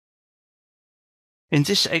In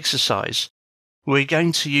this exercise, we're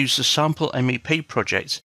going to use the sample MEP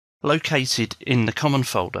project located in the Common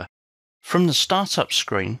folder. From the Startup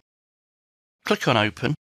screen, click on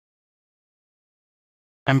Open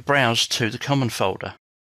and browse to the Common folder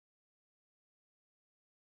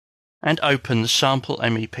and open the sample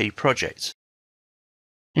MEP project.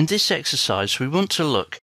 In this exercise, we want to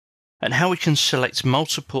look at how we can select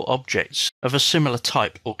multiple objects of a similar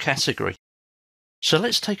type or category. So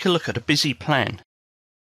let's take a look at a busy plan.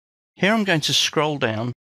 Here I'm going to scroll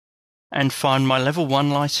down and find my level 1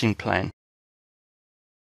 lighting plan.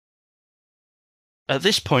 At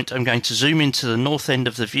this point, I'm going to zoom into the north end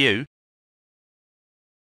of the view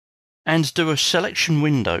and do a selection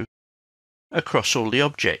window across all the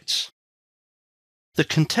objects. The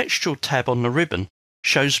contextual tab on the ribbon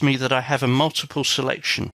shows me that I have a multiple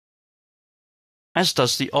selection, as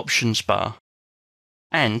does the options bar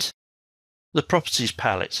and the properties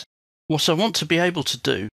palette. What I want to be able to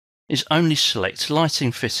do is only select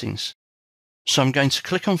lighting fittings. So I'm going to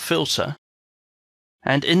click on Filter,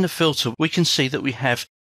 and in the filter we can see that we have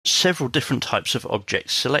several different types of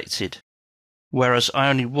objects selected, whereas I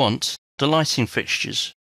only want the lighting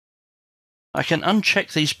fixtures. I can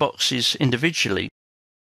uncheck these boxes individually,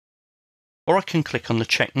 or I can click on the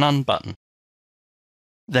Check None button.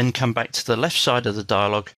 Then come back to the left side of the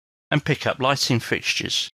dialog and pick up lighting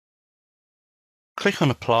fixtures. Click on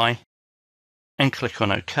Apply and click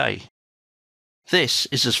on OK. This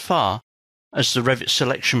is as far as the Revit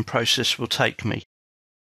selection process will take me.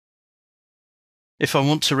 If I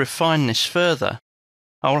want to refine this further,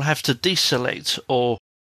 I will have to deselect or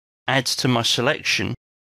add to my selection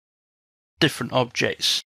different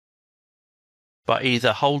objects by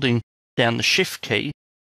either holding down the Shift key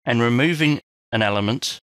and removing an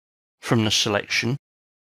element from the selection,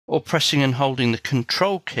 or pressing and holding the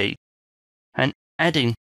Control key and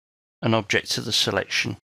adding an object to the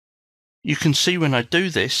selection. You can see when I do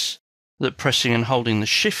this that pressing and holding the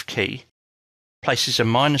Shift key places a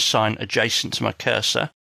minus sign adjacent to my cursor,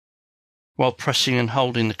 while pressing and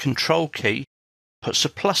holding the Control key puts a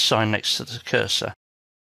plus sign next to the cursor.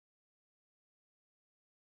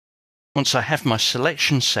 Once I have my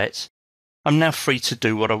selection set, I'm now free to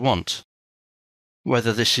do what I want,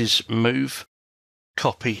 whether this is move,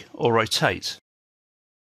 copy, or rotate.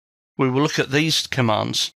 We will look at these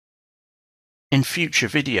commands in future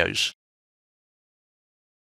videos.